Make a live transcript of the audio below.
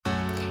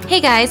Hey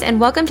guys, and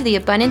welcome to the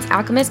Abundance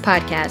Alchemist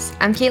podcast.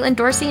 I'm Caitlin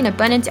Dorsey, an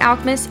abundance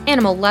alchemist,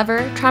 animal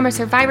lover, trauma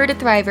survivor to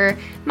thriver,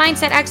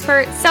 mindset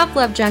expert,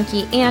 self-love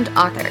junkie, and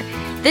author.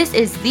 This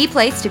is the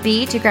place to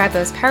be to grab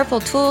those powerful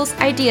tools,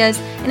 ideas,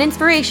 and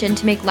inspiration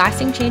to make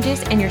lasting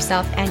changes in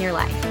yourself and your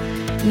life.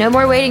 No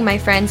more waiting, my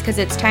friends, because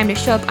it's time to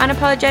show up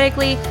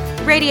unapologetically,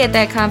 radiate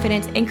that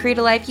confidence, and create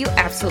a life you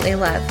absolutely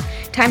love.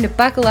 Time to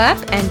buckle up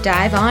and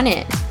dive on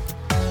in.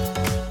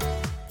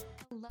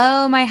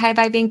 Hello, my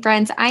high-vibing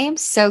friends. I am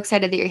so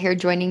excited that you're here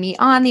joining me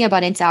on the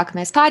Abundance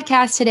Alchemist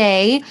podcast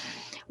today.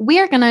 We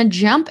are going to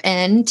jump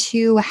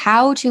into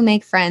how to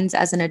make friends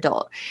as an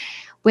adult.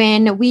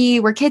 When we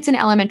were kids in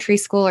elementary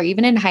school or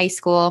even in high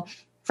school,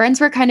 friends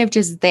were kind of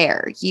just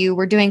there. You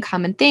were doing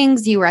common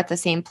things. You were at the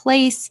same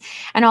place.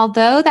 And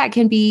although that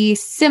can be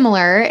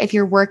similar if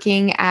you're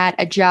working at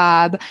a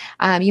job,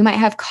 you might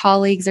have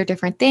colleagues or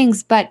different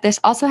things, but this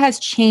also has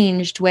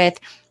changed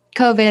with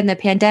COVID and the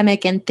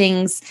pandemic and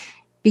things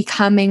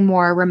becoming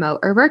more remote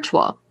or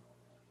virtual.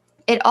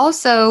 It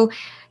also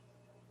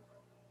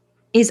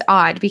is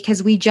odd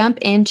because we jump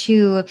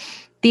into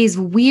these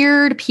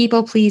weird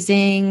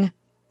people-pleasing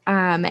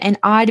and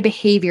odd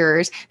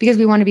behaviors because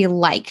we want to be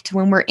liked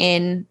when we're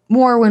an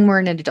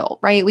adult,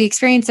 right? We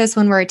experience this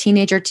when we're a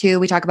teenager too.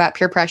 We talk about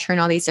peer pressure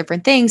and all these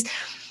different things,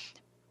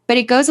 but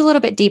it goes a little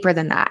bit deeper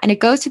than that. And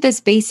it goes to this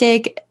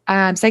basic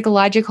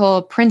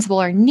psychological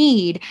principle or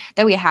need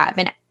that we have.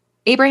 And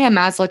Abraham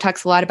Maslow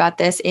talks a lot about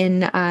this in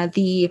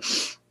the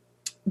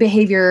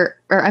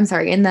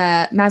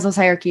Maslow's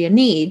hierarchy of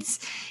needs.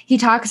 He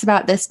talks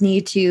about this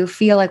need to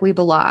feel like we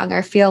belong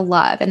or feel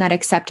love and that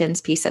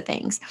acceptance piece of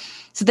things.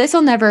 So this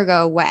will never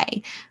go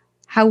away.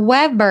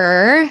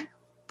 However,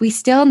 we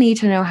still need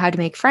to know how to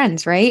make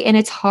friends, right? And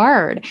it's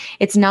hard.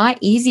 It's not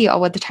easy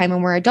all the time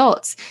when we're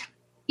adults.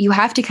 You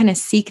have to kind of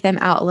seek them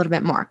out a little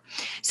bit more.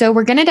 So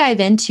we're going to dive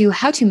into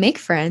how to make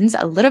friends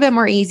a little bit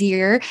more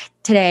easier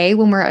today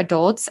when we're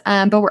adults.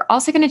 But we're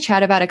also going to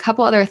chat about a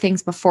couple other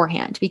things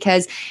beforehand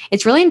because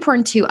it's really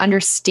important to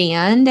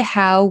understand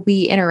how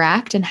we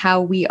interact and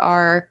how we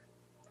are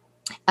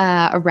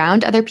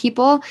around other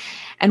people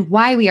and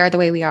why we are the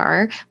way we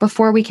are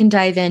before we can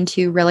dive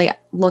into really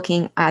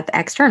looking at the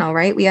external,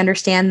 right? We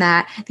understand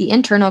that the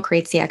internal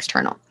creates the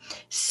external.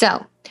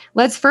 So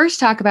let's first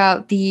talk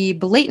about the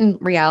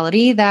blatant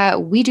reality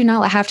that we do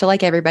not have to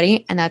like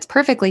everybody, and that's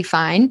perfectly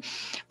fine,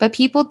 but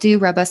people do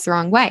rub us the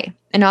wrong way,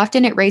 and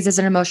often it raises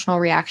an emotional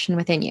reaction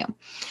within you.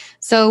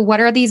 So what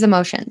are these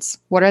emotions?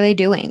 What are they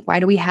doing? Why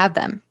do we have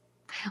them?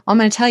 Well, I'm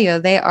going to tell you,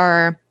 they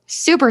are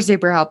super,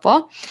 super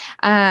helpful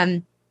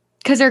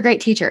because they're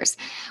great teachers.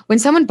 When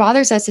someone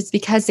bothers us, it's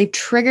because they've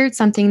triggered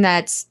something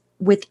that's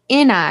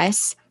within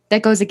us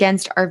that goes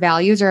against our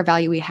values or a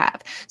value we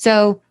have.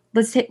 So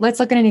let's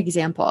look at an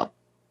example.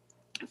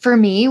 For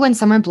me, when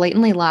someone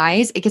blatantly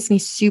lies, it gets me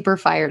super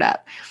fired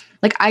up.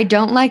 Like, I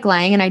don't like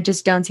lying and I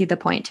just don't see the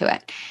point to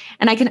it.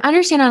 And I can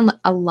understand on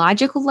a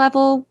logical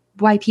level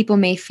why people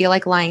may feel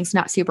like lying is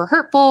not super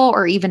hurtful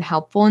or even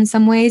helpful in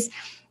some ways.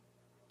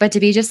 But to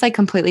be just like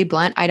completely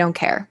blunt, I don't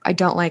care. I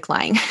don't like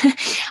lying.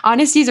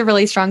 Honesty is a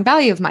really strong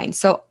value of mine.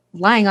 So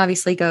lying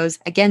obviously goes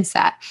against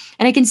that.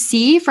 And I can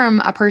see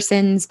from a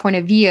person's point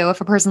of view,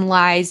 if a person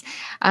lies,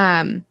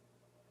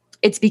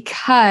 it's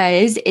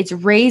because it's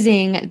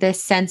raising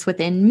this sense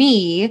within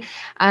me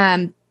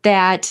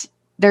that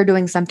they're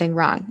doing something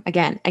wrong,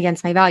 again,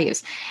 against my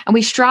values. And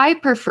we strive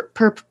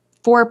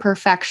for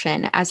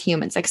perfection as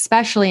humans,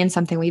 especially in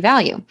something we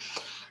value.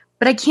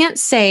 But I can't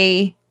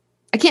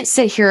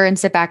sit here and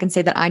sit back and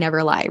say that I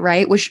never lie,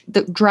 right? Which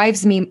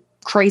drives me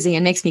crazy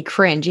and makes me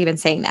cringe even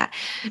saying that,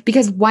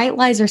 because white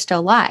lies are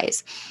still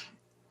lies.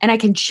 And I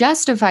can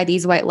justify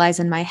these white lies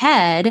in my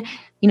head,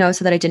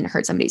 so that I didn't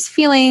hurt somebody's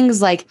feelings.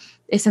 Like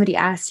if somebody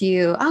asks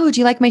you, oh, do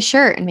you like my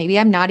shirt? And maybe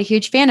I'm not a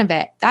huge fan of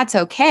it. That's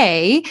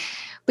okay.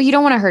 But you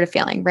don't want to hurt a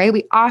feeling, right?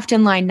 We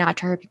often lie not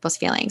to hurt people's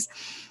feelings.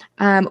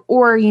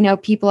 Or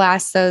people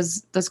ask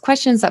those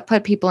questions that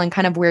put people in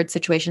kind of weird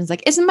situations.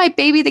 Like, isn't my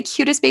baby the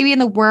cutest baby in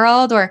the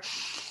world? Or,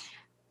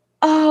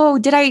 oh,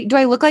 do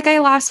I look like I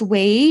lost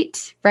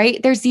weight?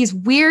 Right? There's these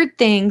weird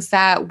things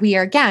that we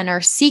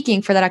are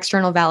seeking for that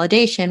external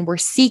validation. We're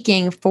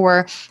seeking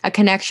for a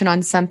connection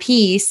on some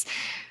piece,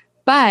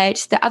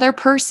 but the other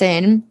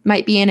person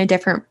might be in a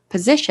different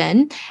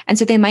position. And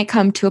so they might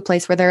come to a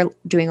place where they're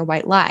doing a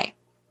white lie.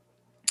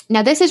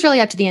 Now, this is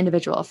really up to the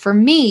individual. For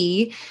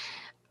me,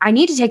 I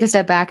need to take a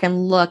step back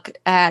and look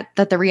at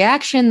that the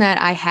reaction that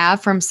I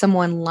have from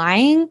someone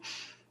lying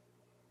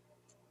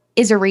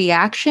is a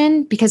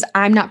reaction because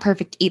I'm not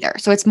perfect either.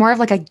 So it's more of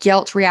like a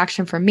guilt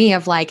reaction for me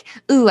of like,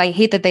 ooh, I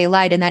hate that they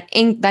lied and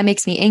that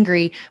makes me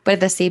angry. But at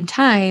the same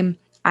time,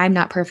 I'm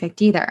not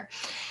perfect either.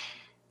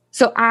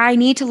 So I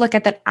need to look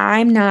at that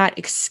I'm not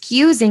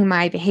excusing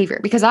my behavior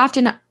because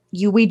often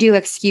we do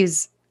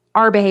excuse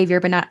our behavior,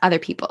 but not other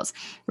people's,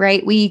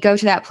 right? We go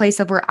to that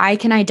place of where I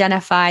can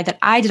identify that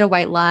I did a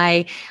white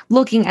lie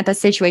looking at the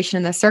situation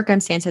and the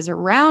circumstances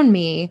around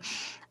me.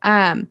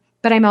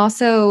 But I'm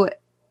also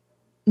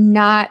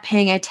not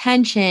paying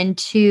attention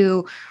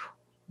to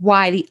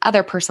why the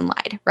other person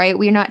lied, right?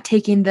 We're not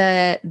taking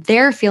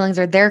their feelings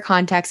or their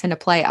context into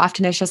play.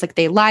 Often it's just like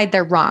they lied,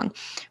 they're wrong.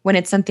 When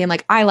it's something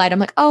like I lied, I'm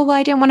like, oh, well,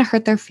 I didn't want to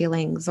hurt their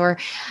feelings. Or,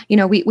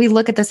 we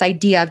look at this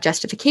idea of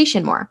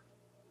justification more.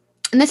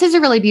 And this is a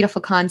really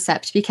beautiful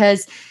concept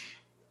because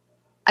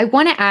I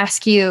want to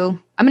ask you,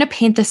 I'm going to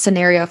paint this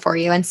scenario for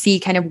you and see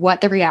kind of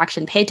what the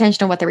reaction, pay attention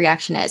to what the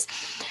reaction is.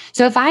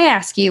 So if I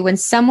ask you, when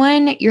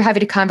someone you're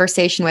having a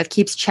conversation with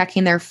keeps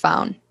checking their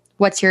phone,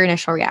 what's your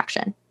initial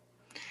reaction?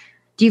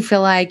 Do you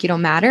feel like you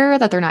don't matter,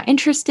 that they're not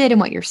interested in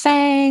what you're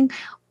saying,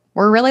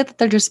 or really that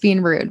they're just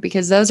being rude?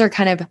 Because those are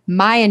kind of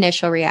my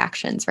initial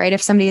reactions, right?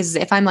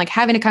 If I'm like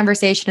having a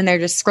conversation and they're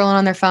just scrolling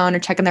on their phone or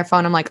checking their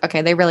phone, I'm like,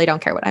 okay, they really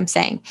don't care what I'm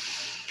saying.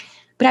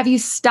 But have you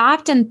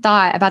stopped and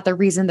thought about the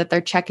reason that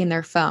they're checking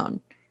their phone?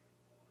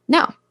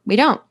 No, we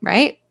don't,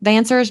 right? The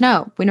answer is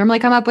no. We normally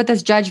come up with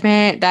this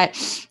judgment that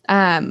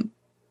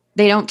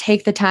they don't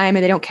take the time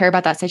and they don't care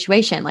about that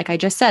situation. Like I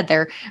just said,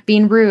 they're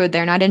being rude.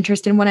 They're not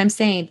interested in what I'm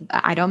saying.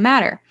 I don't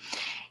matter.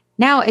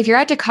 Now, if you're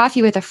out to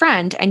coffee with a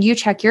friend and you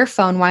check your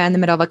phone while in the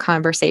middle of a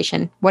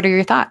conversation, what are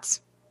your thoughts?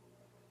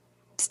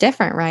 It's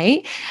different,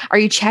 right? Are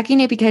you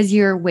checking it because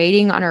you're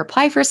waiting on a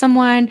reply for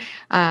someone?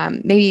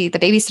 Maybe the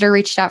babysitter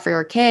reached out for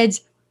your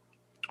kids,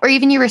 or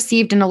even you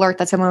received an alert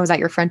that someone was at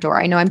your front door.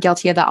 I know I'm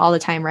guilty of that all the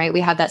time, right? We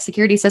have that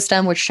security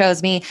system, which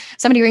shows me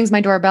somebody rings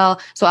my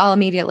doorbell, so I'll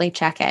immediately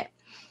check it.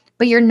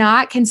 But you're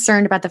not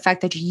concerned about the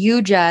fact that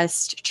you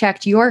just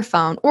checked your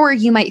phone, or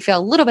you might feel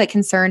a little bit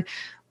concerned,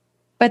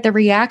 but the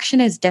reaction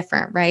is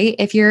different, right?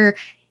 If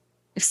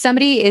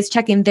somebody is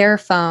checking their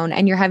phone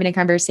and you're having a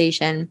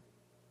conversation,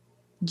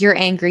 you're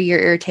angry,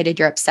 you're irritated,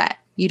 you're upset.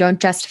 You don't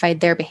justify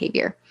their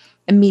behavior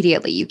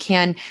immediately. You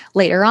can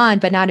later on,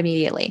 but not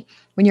immediately.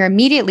 When you're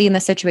immediately in the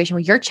situation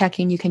where you're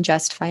checking, you can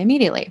justify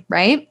immediately,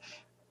 right?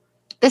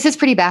 This is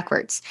pretty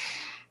backwards.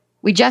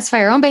 We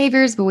justify our own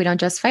behaviors, but we don't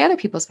justify other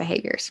people's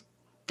behaviors.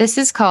 This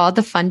is called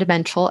the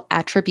fundamental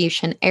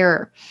attribution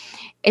error.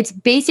 It's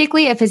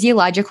basically a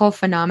physiological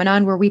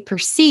phenomenon where we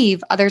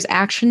perceive others'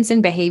 actions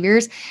and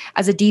behaviors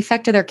as a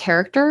defect of their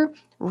character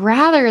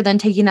rather than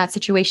taking that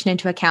situation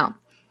into account.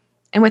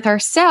 And with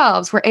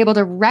ourselves, we're able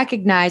to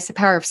recognize the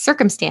power of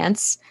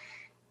circumstance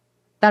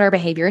that our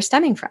behavior is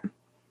stemming from.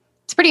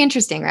 It's pretty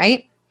interesting,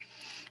 right?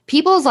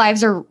 People's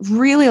lives are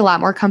really a lot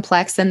more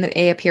complex than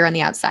they appear on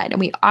the outside. And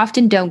we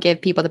often don't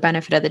give people the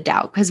benefit of the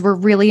doubt because we're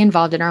really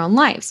involved in our own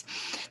lives.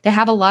 They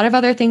have a lot of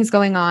other things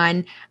going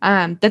on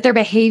that their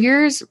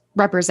behaviors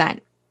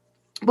represent.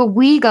 But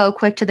we go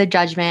quick to the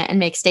judgment and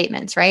make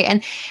statements, right?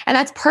 And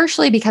that's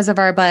partially because of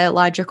our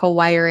biological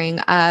wiring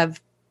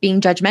of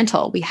being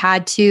judgmental. We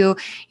had to,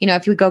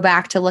 if you go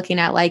back to looking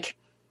at like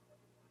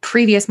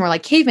previous, more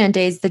like caveman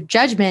days, the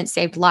judgment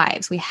saved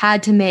lives. We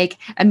had to make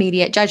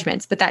immediate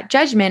judgments, but that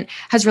judgment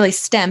has really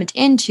stemmed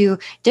into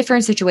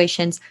different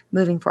situations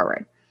moving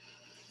forward.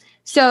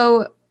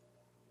 So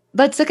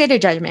let's look at a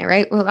judgment,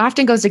 right? Well, it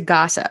often goes to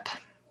gossip,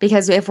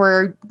 because if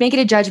we're making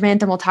a judgment,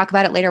 then we'll talk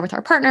about it later with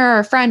our partner or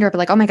a friend, or be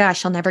like, oh my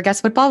gosh, she'll never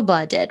guess what blah, blah,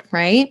 blah did,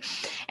 right?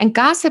 And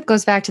gossip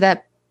goes back to the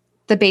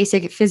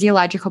basic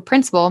psychological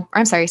principles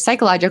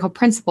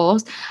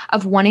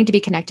of wanting to be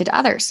connected to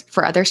others,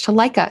 for others to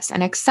like us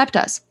and accept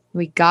us.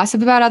 We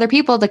gossip about other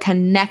people to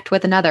connect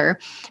with another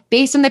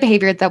based on the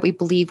behavior that we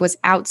believe was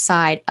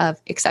outside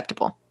of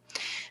acceptable.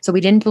 So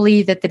we didn't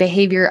believe that the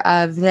behavior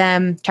of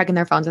them checking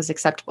their phones was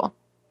acceptable.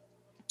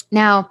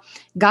 Now,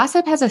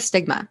 gossip has a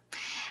stigma.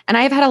 And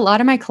I've had a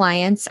lot of my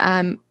clients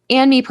and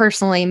me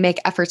personally make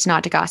efforts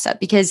not to gossip,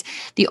 because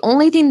the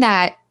only thing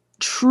that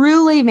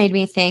truly made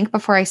me think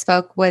before I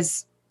spoke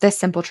was this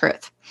simple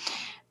truth.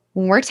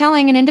 When we're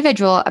telling an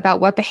individual about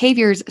what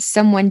behaviors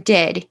someone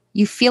did,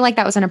 you feel like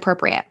that was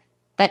inappropriate.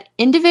 That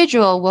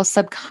individual will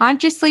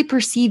subconsciously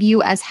perceive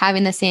you as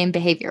having the same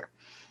behavior.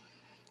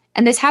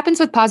 And this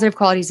happens with positive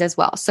qualities as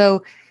well.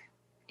 So,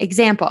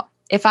 example,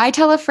 if I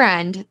tell a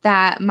friend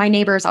that my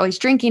neighbor is always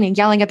drinking and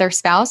yelling at their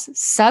spouse,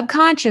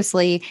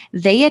 subconsciously,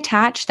 they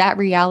attach that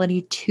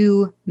reality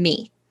to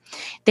me.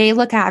 They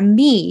look at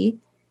me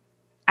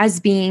as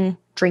being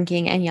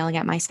drinking and yelling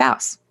at my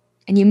spouse.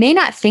 And you may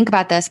not think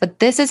about this, but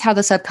this is how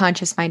the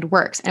subconscious mind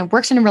works. And it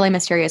works in really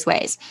mysterious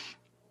ways.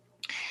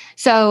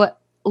 So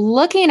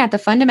looking at the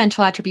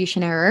fundamental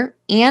attribution error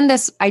and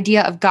this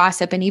idea of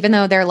gossip, and even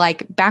though they're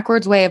like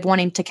backwards way of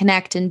wanting to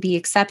connect and be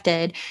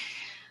accepted,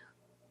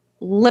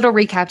 little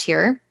recap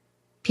here,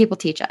 people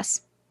teach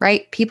us,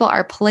 right? People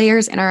are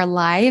players in our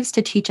lives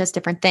to teach us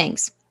different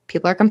things.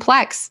 People are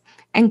complex,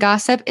 and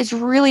gossip is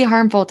really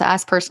harmful to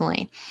us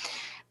personally.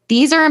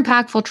 These are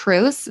impactful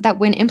truths that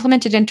when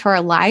implemented into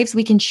our lives,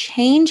 we can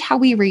change how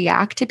we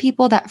react to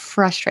people that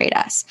frustrate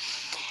us.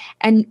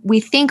 And we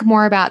think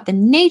more about the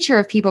nature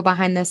of people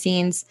behind the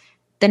scenes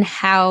than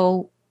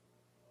how,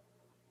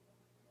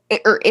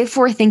 or if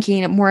we're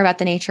thinking more about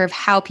the nature of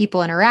how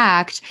people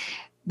interact,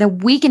 then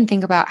we can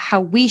think about how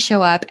we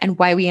show up and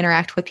why we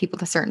interact with people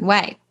a certain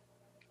way.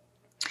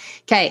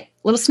 Okay,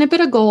 little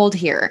snippet of gold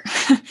here.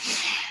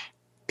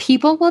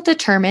 People will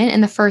determine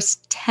in the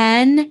first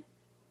 10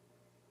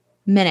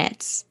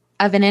 minutes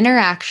of an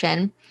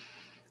interaction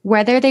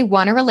whether they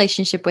want a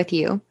relationship with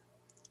you,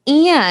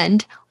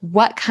 and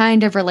what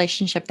kind of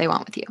relationship they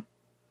want with you.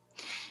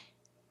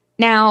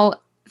 Now,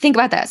 think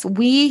about this.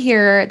 We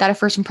hear that a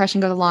first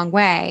impression goes a long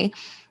way,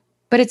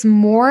 but it's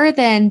more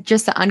than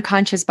just the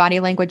unconscious body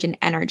language and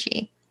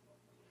energy.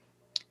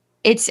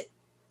 It's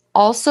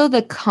also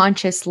the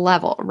conscious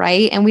level,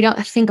 right? And we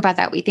don't think about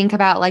that. We think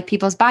about like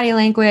people's body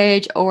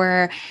language,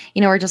 or,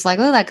 we're just like,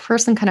 oh, that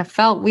person kind of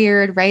felt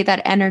weird, right?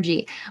 That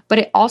energy.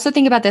 But also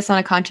think about this on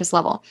a conscious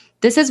level.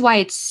 This is why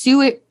it's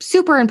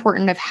super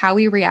important of how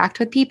we react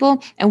with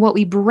people and what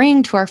we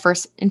bring to our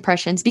first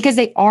impressions, because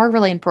they are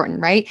really important,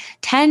 right?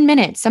 10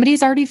 minutes,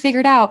 somebody's already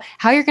figured out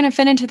how you're going to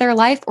fit into their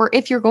life, or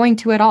if you're going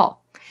to at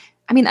all.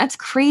 I mean, that's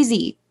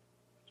crazy.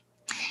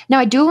 Now,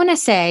 I do want to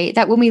say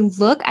that when we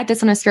look at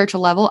this on a spiritual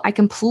level, I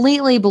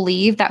completely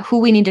believe that who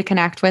we need to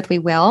connect with, we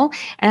will,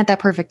 and at that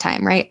perfect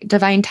time, right?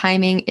 Divine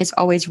timing is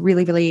always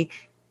really, really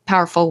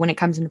powerful when it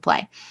comes into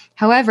play.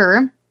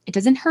 However, it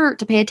doesn't hurt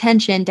to pay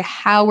attention to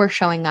how we're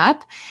showing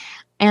up.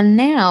 And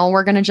now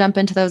we're going to jump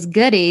into those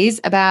goodies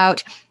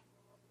about,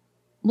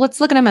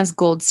 let's look at them as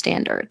gold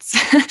standards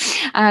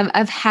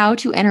of how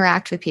to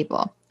interact with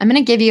people. I'm going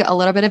to give you a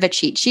little bit of a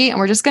cheat sheet, and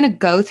we're just going to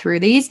go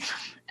through these,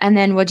 and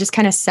then we'll just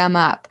kind of sum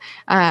up.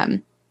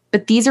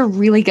 But these are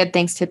really good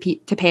things to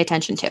pay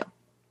attention to.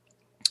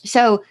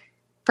 So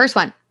first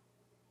one,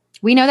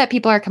 we know that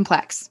people are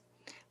complex,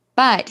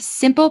 but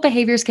simple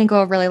behaviors can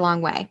go a really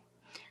long way.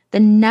 The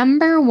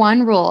number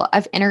one rule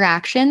of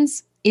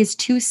interactions is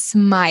to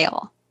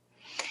smile.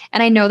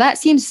 And I know that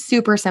seems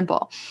super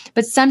simple,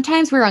 but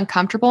sometimes we're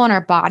uncomfortable and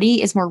our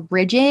body is more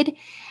rigid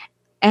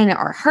and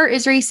our heart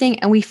is racing,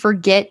 and we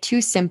forget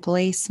to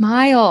simply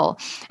smile.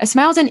 A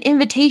smile is an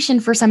invitation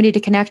for somebody to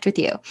connect with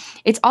you.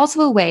 It's also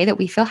a way that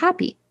we feel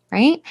happy,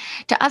 right?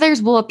 To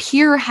others, will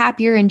appear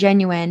happier and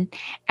genuine,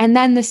 and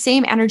then the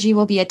same energy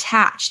will be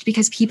attached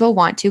because people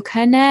want to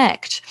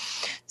connect.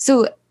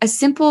 So a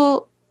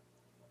simple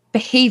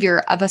behavior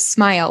of a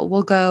smile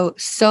will go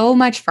so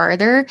much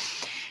farther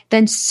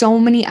than so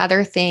many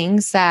other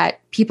things that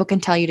people can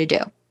tell you to do.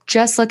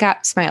 Just look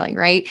at smiling,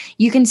 right?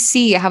 You can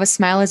see how a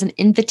smile is an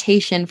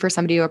invitation for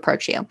somebody to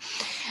approach you.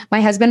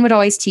 My husband would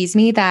always tease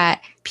me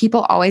that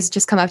people always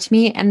just come up to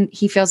me and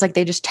he feels like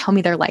they just tell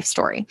me their life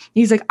story.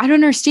 He's like, I don't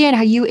understand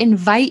how you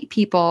invite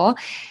people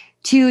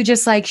to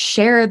just like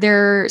share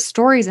their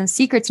stories and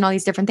secrets and all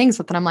these different things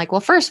with them. I'm like, well,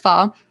 first of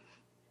all,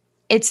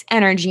 it's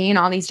energy and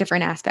all these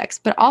different aspects,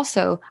 but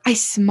also I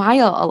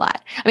smile a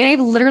lot. I mean, I've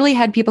literally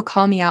had people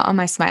call me out on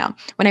my smile.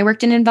 When I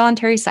worked in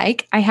involuntary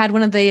psych, I had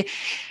one of the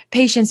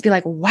patients be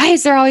like, why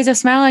is there always a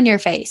smile on your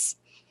face?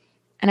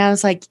 And I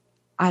was like,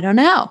 I don't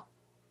know.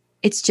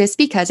 It's just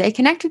because I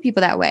connect with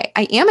people that way.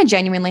 I am a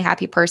genuinely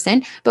happy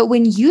person, but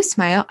when you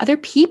smile, other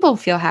people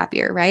feel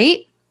happier,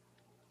 right?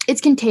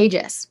 It's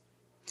contagious.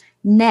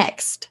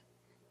 Next,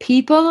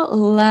 people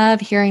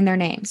love hearing their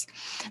names.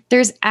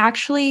 It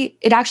actually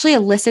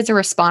elicits a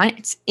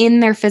response in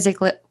their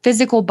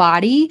physical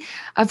body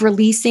of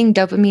releasing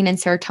dopamine and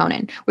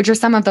serotonin, which are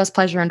some of those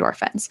pleasure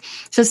endorphins.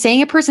 So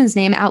saying a person's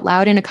name out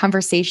loud in a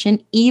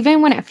conversation,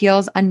 even when it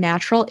feels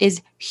unnatural,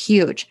 is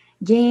huge.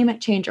 Game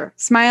changer.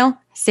 Smile,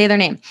 say their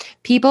name.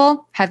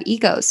 People have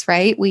egos,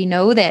 right? We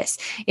know this.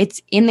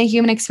 It's in the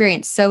human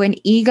experience. So an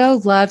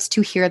ego loves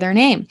to hear their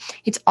name.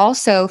 It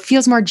also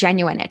feels more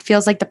genuine. It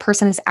feels like the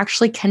person is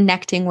actually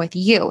connecting with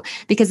you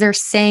because they're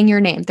saying your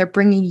name. They're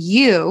bringing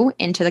you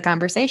into the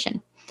conversation.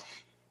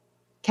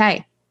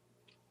 Okay.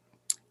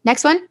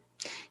 Next one.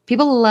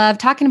 People love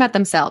talking about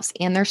themselves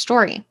and their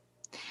story.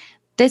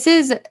 This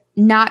is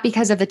not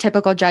because of the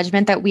typical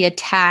judgment that we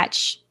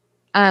attach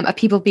of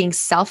people being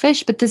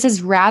selfish, but this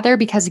is rather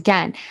because,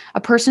 again, a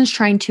person's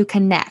trying to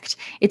connect.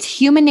 It's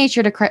human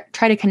nature to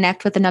try to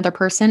connect with another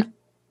person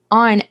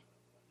on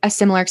a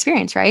similar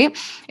experience, right?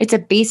 It's a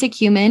basic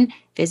human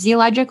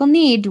physiological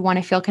need to want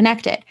to feel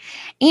connected.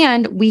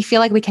 And we feel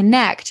like we can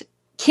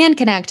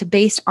connect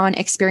based on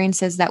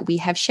experiences that we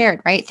have shared,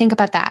 right? Think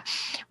about that.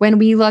 When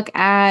we look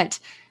at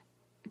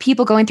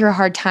people going through a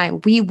hard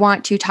time, we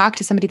want to talk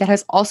to somebody that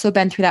has also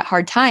been through that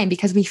hard time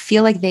because we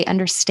feel like they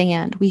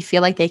understand. We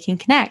feel like they can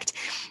connect.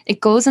 It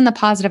goes in the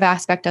positive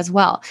aspect as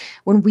well.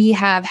 When we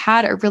have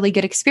had a really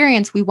good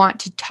experience, we want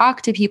to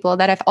talk to people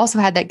that have also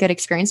had that good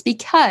experience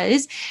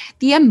because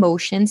the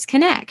emotions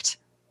connect.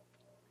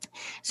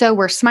 So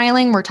we're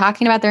smiling, we're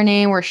talking about their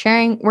name,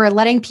 we're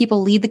letting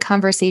people lead the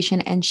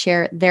conversation and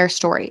share their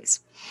stories.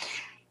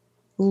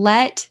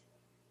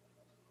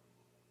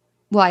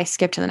 I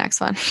skipped to the next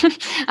one.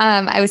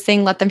 I was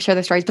saying let them share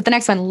their stories, but the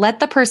next one,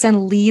 let the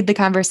person lead the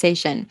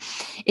conversation.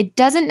 It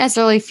doesn't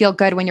necessarily feel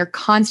good when you're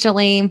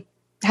constantly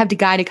have to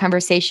guide a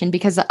conversation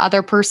because the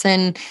other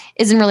person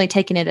isn't really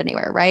taking it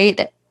anywhere,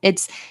 right?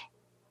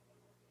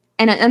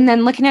 And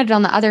then looking at it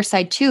on the other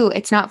side too,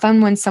 it's not fun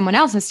when someone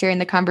else is steering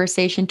the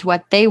conversation to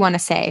what they want to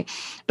say,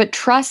 but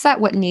trust that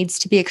what needs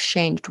to be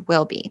exchanged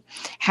will be.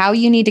 How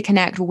you need to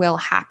connect will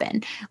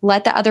happen.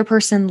 Let the other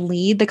person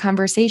lead the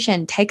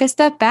conversation. Take a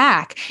step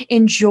back,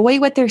 enjoy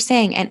what they're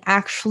saying, and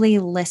actually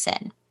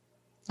listen.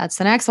 That's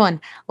the next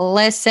one.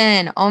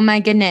 Listen. Oh my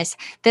goodness.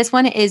 This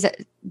one is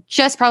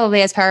just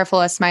probably as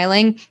powerful as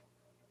smiling.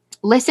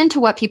 Listen to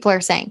what people are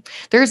saying.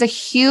 There's a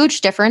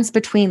huge difference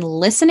between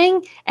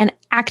listening and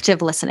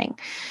active listening.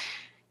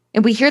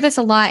 And we hear this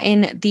a lot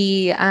in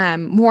the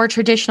more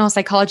traditional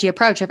psychology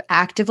approach of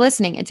active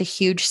listening. It's a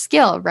huge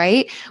skill,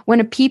 right?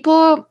 When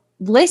people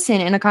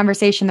listen in a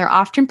conversation, they're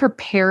often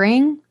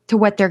preparing to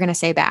what they're going to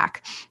say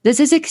back. This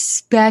is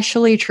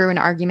especially true in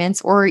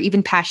arguments or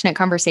even passionate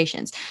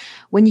conversations.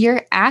 When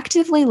you're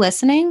actively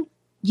listening,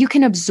 you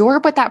can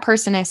absorb what that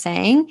person is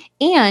saying.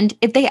 And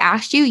if they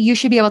asked you, you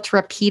should be able to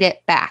repeat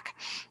it back.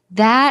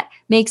 That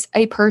makes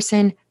a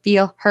person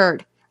feel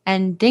heard.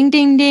 And ding,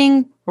 ding,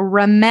 ding,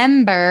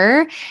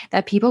 remember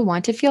that people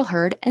want to feel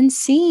heard and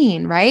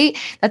seen, right?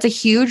 That's a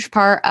huge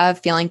part of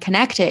feeling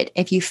connected.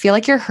 If you feel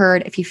like you're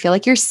heard, if you feel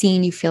like you're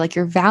seen, you feel like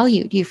you're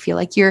valued, you feel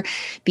like you're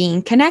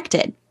being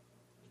connected.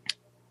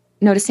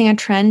 Noticing a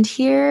trend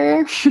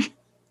here?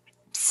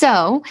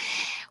 So,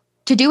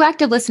 to do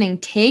active listening,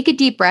 take a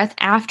deep breath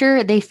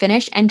after they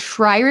finish and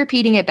try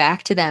repeating it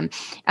back to them.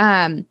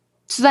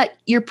 So that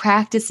you're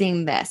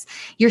practicing this.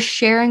 You're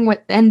sharing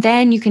what, and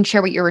then you can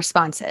share what your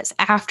response is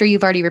after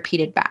you've already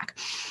repeated back.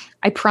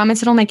 I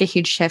promise it'll make a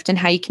huge shift in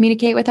how you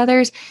communicate with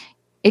others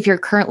if you're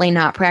currently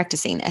not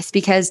practicing this,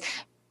 because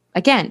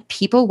again,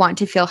 people want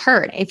to feel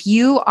heard. If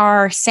you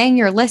are saying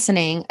you're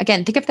listening,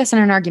 again, think of this in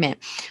an argument.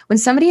 When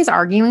somebody is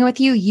arguing with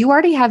you, you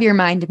already have your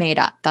mind made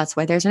up. That's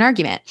why there's an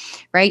argument,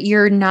 right?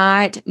 You're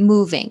not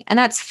moving, and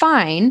that's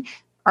fine.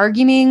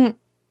 Arguing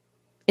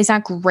is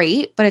not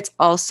great, but it's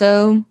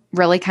also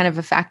really kind of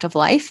a fact of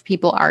life.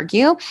 People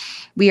argue.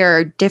 We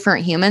are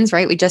different humans,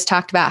 right? We just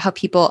talked about how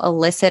people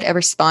elicit a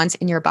response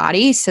in your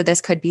body. So this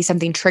could be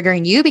something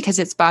triggering you because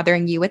it's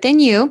bothering you within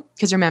you.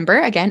 Because remember,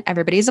 again,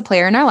 everybody is a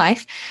player in our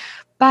life.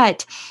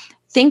 But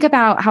think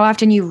about how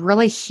often you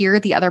really hear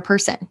the other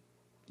person.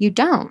 You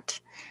don't.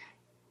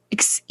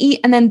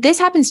 And then this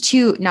happens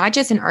too, not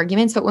just in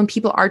arguments, but when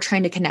people are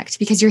trying to connect,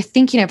 because you're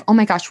thinking of, oh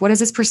my gosh, what is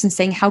this person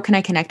saying? How can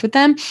I connect with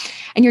them?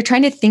 And you're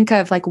trying to think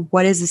of like,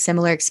 what is a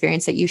similar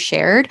experience that you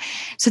shared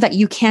so that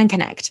you can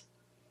connect.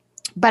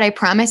 But I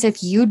promise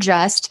if you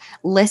just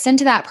listen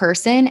to that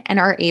person and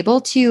are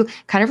able to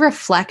kind of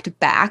reflect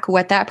back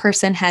what that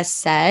person has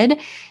said,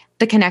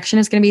 the connection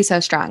is going to be so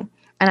strong.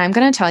 And I'm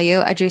going to tell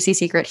you a juicy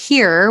secret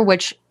here,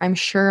 which I'm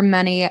sure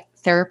many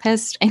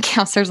therapists and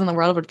counselors in the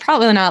world would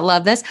probably not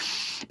love this,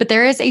 but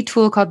there is a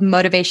tool called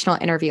motivational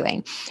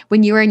interviewing.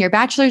 When you are in your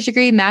bachelor's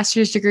degree,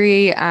 master's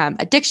degree,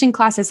 addiction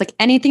classes, like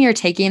anything you're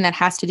taking that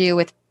has to do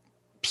with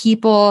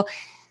people,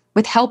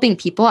 with helping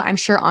people, I'm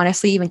sure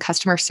honestly, even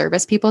customer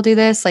service people do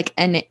this,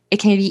 and it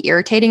can be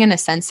irritating in a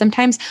sense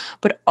sometimes,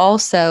 but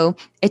also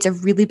it's a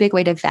really big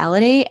way to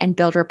validate and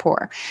build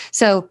rapport.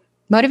 So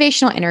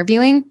motivational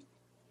interviewing,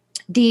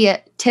 the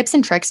tips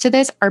and tricks to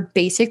this are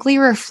basically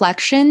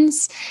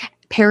reflections,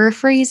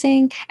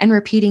 paraphrasing, and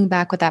repeating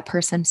back what that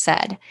person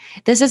said.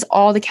 This is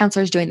all the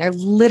counselor's doing. They're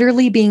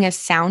literally being a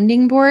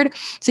sounding board.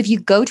 So if you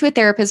go to a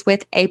therapist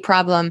with a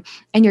problem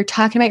and you're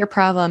talking about your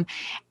problem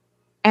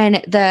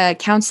and the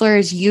counselor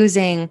is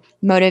using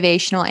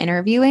motivational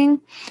interviewing,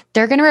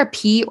 they're going to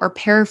repeat or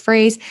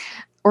paraphrase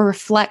or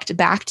reflect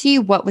back to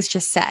you what was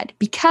just said,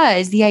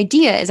 because the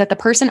idea is that the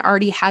person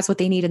already has what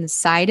they need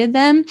inside of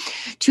them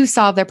to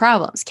solve their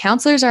problems.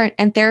 Counselors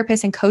and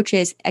therapists and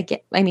coaches,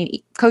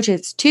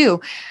 coaches too,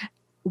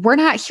 we're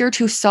not here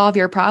to solve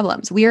your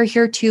problems. We are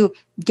here to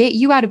get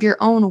you out of your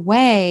own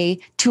way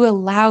to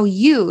allow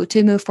you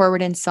to move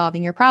forward in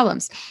solving your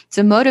problems.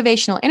 So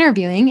motivational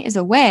interviewing is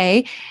a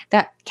way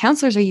that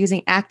counselors are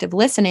using active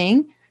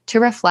listening to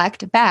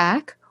reflect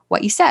back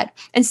what you said.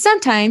 And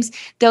sometimes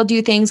they'll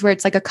do things where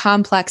it's like a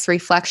complex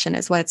reflection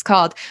is what it's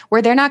called,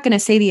 where they're not going to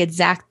say the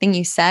exact thing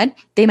you said.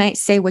 They might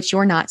say what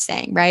you're not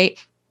saying, right?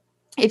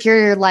 If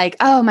you're like,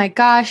 oh my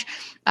gosh,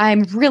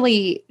 I'm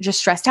really just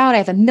stressed out, I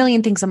have a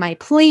million things on my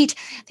plate,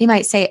 they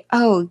might say,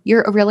 oh,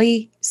 you're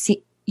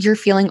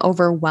feeling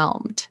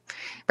overwhelmed,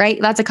 right?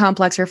 That's a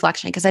complex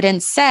reflection because I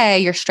didn't say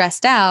you're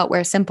stressed out,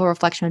 where a simple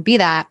reflection would be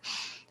that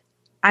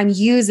I'm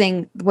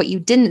using what you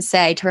didn't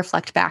say to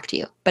reflect back to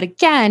you. But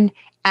again,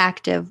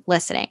 active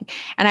listening.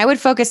 And I would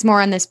focus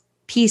more on this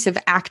piece of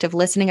active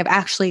listening, of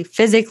actually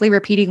physically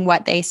repeating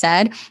what they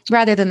said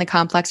rather than the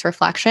complex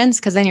reflections,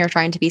 because then you're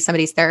trying to be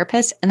somebody's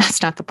therapist and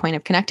that's not the point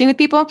of connecting with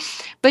people.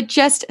 But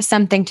just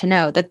something to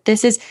know that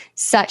this is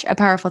such a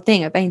powerful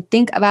thing. I mean,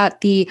 think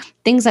about the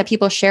things that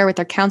people share with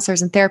their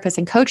counselors and therapists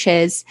and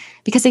coaches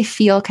because they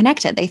feel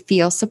connected, they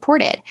feel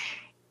supported.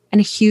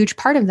 And a huge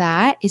part of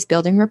that is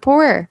building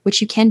rapport,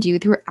 which you can do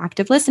through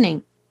active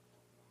listening.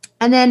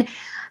 And then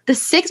the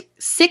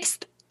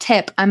sixth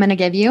tip I'm going to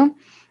give you,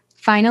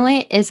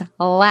 finally, is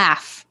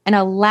laugh and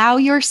allow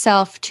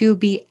yourself to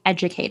be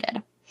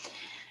educated.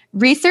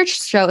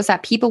 Research shows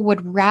that people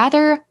would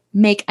rather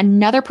make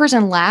another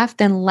person laugh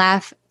than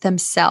laugh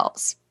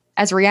themselves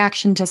as a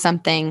reaction to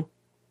something,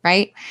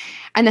 right?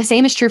 And the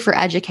same is true for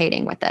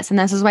educating with this. And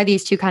this is why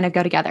these two kind of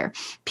go together.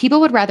 People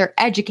would rather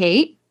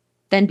educate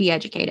than be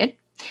educated.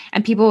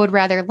 And people would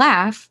rather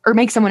laugh or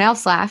make someone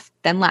else laugh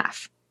than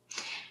laugh.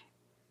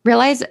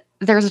 realize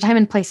there's a time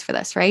and place for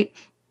this, right?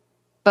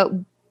 But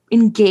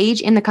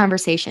engage in the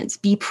conversations.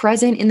 Be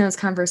present in those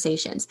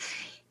conversations.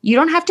 You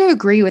don't have to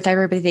agree with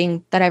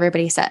everything that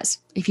everybody says.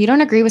 If you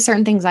don't agree with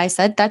certain things I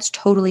said, that's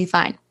totally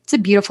fine. It's a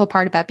beautiful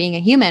part about being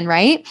a human,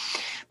 right?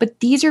 But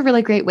these are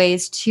really great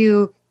ways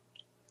to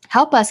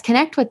help us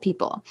connect with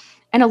people.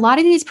 And a lot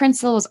of these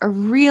principles are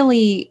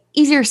really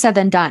easier said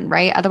than done,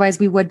 right? Otherwise,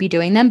 we would be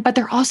doing them, but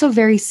they're also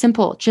very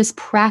simple. Just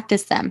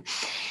practice them.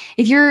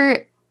 If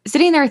you're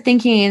sitting there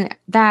thinking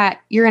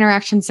that your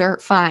interactions are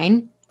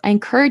fine, I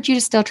encourage you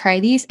to still try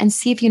these and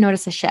see if you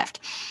notice a shift.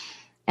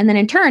 And then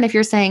in turn, if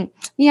you're saying,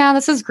 yeah,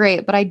 this is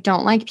great, but I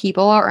don't like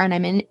people, or I'm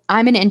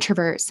an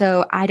introvert,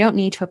 so I don't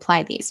need to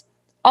apply these.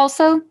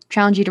 Also,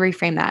 challenge you to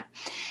reframe that.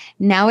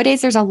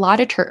 Nowadays, there's a lot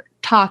of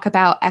talk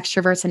about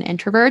extroverts and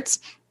introverts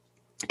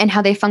and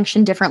how they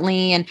function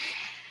differently and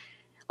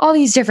all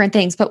these different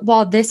things. But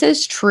while this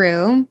is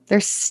true,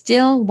 there's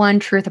still one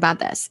truth about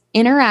this.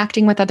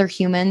 Interacting with other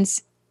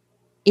humans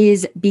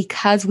is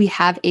because we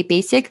have a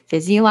basic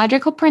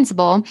physiological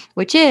principle,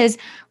 which is,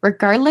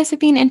 regardless of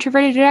being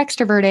introverted or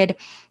extroverted,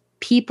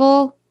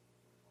 people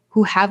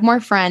who have more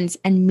friends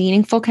and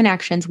meaningful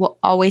connections will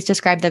always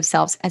describe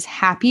themselves as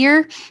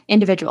happier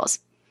individuals.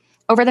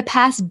 Over the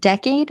past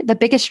decade, the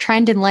biggest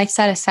trend in life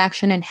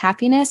satisfaction and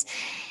happiness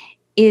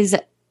is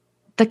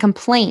the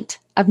complaint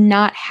of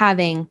not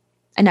having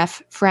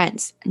enough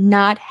friends,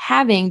 not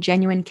having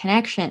genuine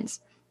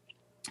connections.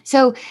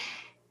 So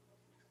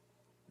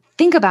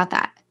think about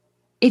that.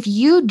 If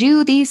you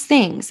do these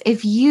things,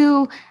 if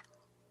you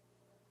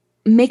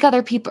make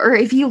other people, or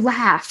if you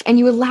laugh and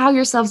you allow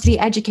yourselves to be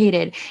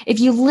educated, if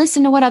you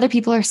listen to what other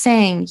people are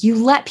saying, you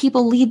let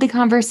people lead the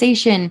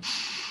conversation,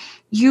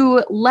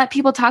 you let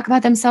people talk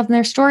about themselves and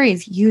their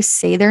stories, you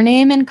say their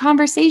name in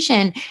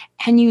conversation,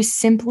 and you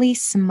simply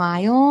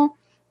smile,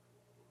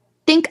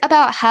 think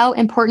about how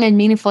important and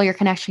meaningful your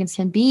connections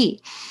can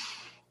be.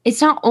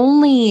 It's not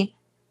only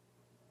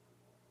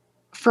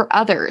for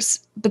others,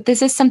 but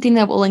this is something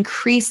that will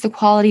increase the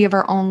quality of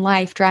our own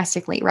life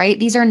drastically, right?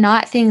 These are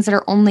not things that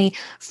are only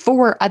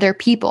for other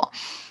people.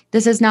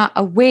 This is not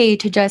a way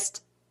to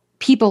just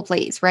people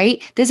please,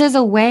 right? This is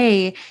a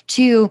way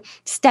to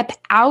step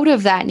out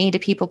of that need to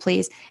people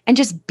please and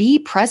just be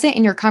present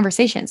in your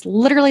conversations.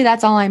 Literally,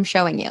 that's all I'm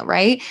showing you,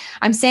 right?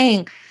 I'm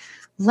saying,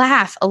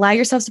 laugh, allow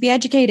yourselves to be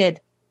educated.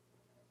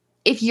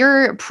 If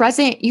you're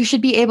present, you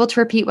should be able to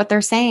repeat what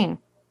they're saying,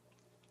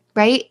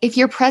 right? If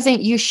you're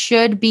present, you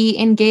should be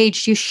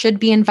engaged. You should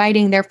be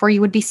inviting. Therefore,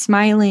 you would be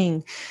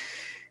smiling.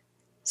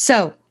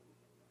 So,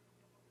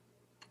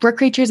 we're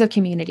creatures of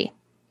community.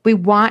 We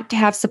want to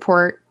have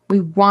support.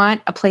 We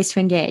want a place to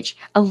engage.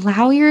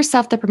 Allow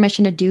yourself the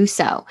permission to do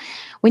so.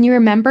 When you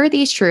remember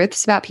these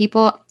truths about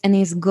people and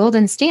these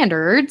golden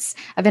standards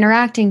of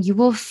interacting, you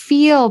will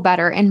feel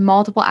better in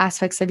multiple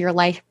aspects of your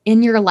life,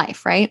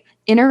 right?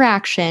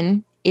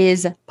 Interaction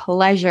is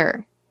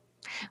pleasure.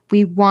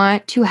 We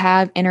want to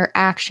have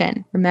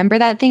interaction. Remember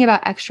that thing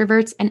about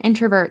extroverts and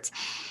introverts.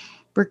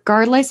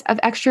 Regardless of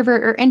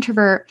extrovert or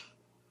introvert,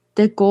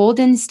 the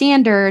golden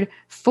standard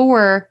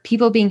for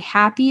people being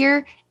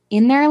happier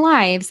in their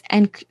lives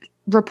and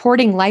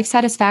reporting life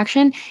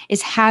satisfaction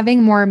is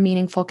having more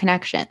meaningful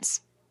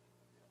connections.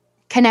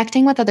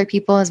 Connecting with other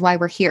people is why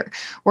we're here.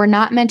 We're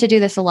not meant to do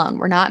this alone.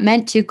 We're not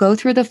meant to go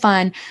through the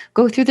fun,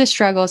 go through the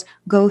struggles,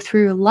 go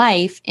through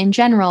life in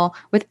general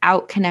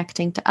without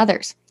connecting to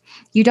others.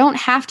 You don't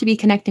have to be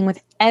connecting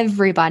with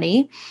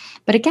everybody.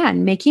 But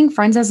again, making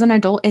friends as an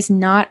adult is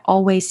not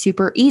always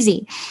super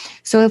easy.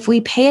 So if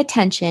we pay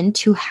attention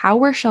to how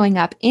we're showing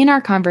up in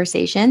our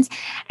conversations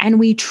and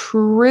we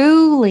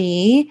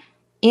truly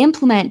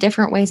implement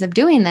different ways of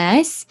doing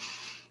this,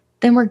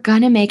 then we're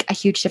going to make a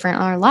huge difference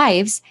in our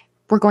lives.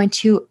 We're going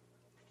to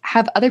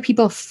have other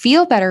people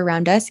feel better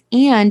around us.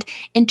 And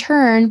in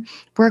turn,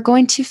 we're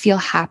going to feel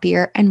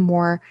happier and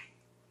more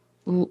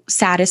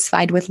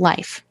satisfied with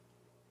life.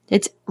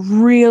 It's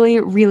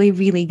really, really,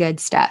 really good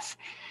stuff.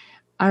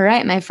 All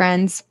right, my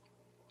friends,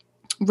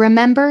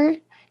 remember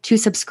to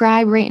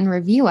subscribe, rate, and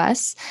review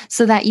us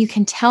so that you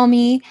can tell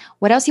me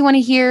what else you want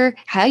to hear,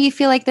 how you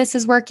feel like this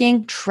is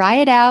working. Try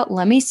it out.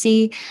 Let me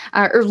see,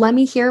 or let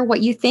me hear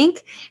what you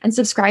think, and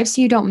subscribe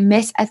so you don't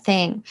miss a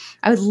thing.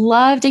 I would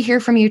love to hear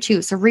from you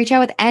too. So reach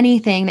out with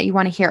anything that you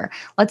want to hear.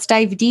 Let's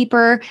dive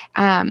deeper.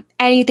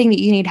 Anything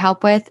that you need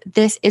help with.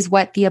 This is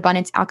what the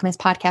Abundance Alchemist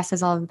podcast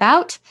is all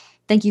about.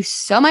 Thank you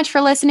so much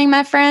for listening,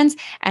 my friends,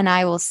 and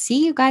I will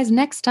see you guys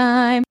next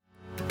time.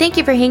 Thank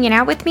you for hanging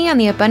out with me on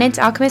the Abundance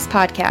Alchemist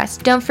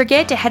podcast. Don't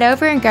forget to head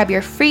over and grab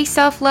your free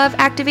self-love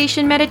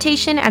activation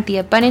meditation at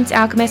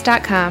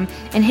theabundancealchemist.com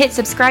and hit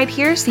subscribe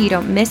here so you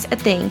don't miss a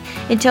thing.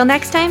 Until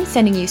next time,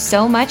 sending you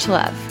so much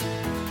love.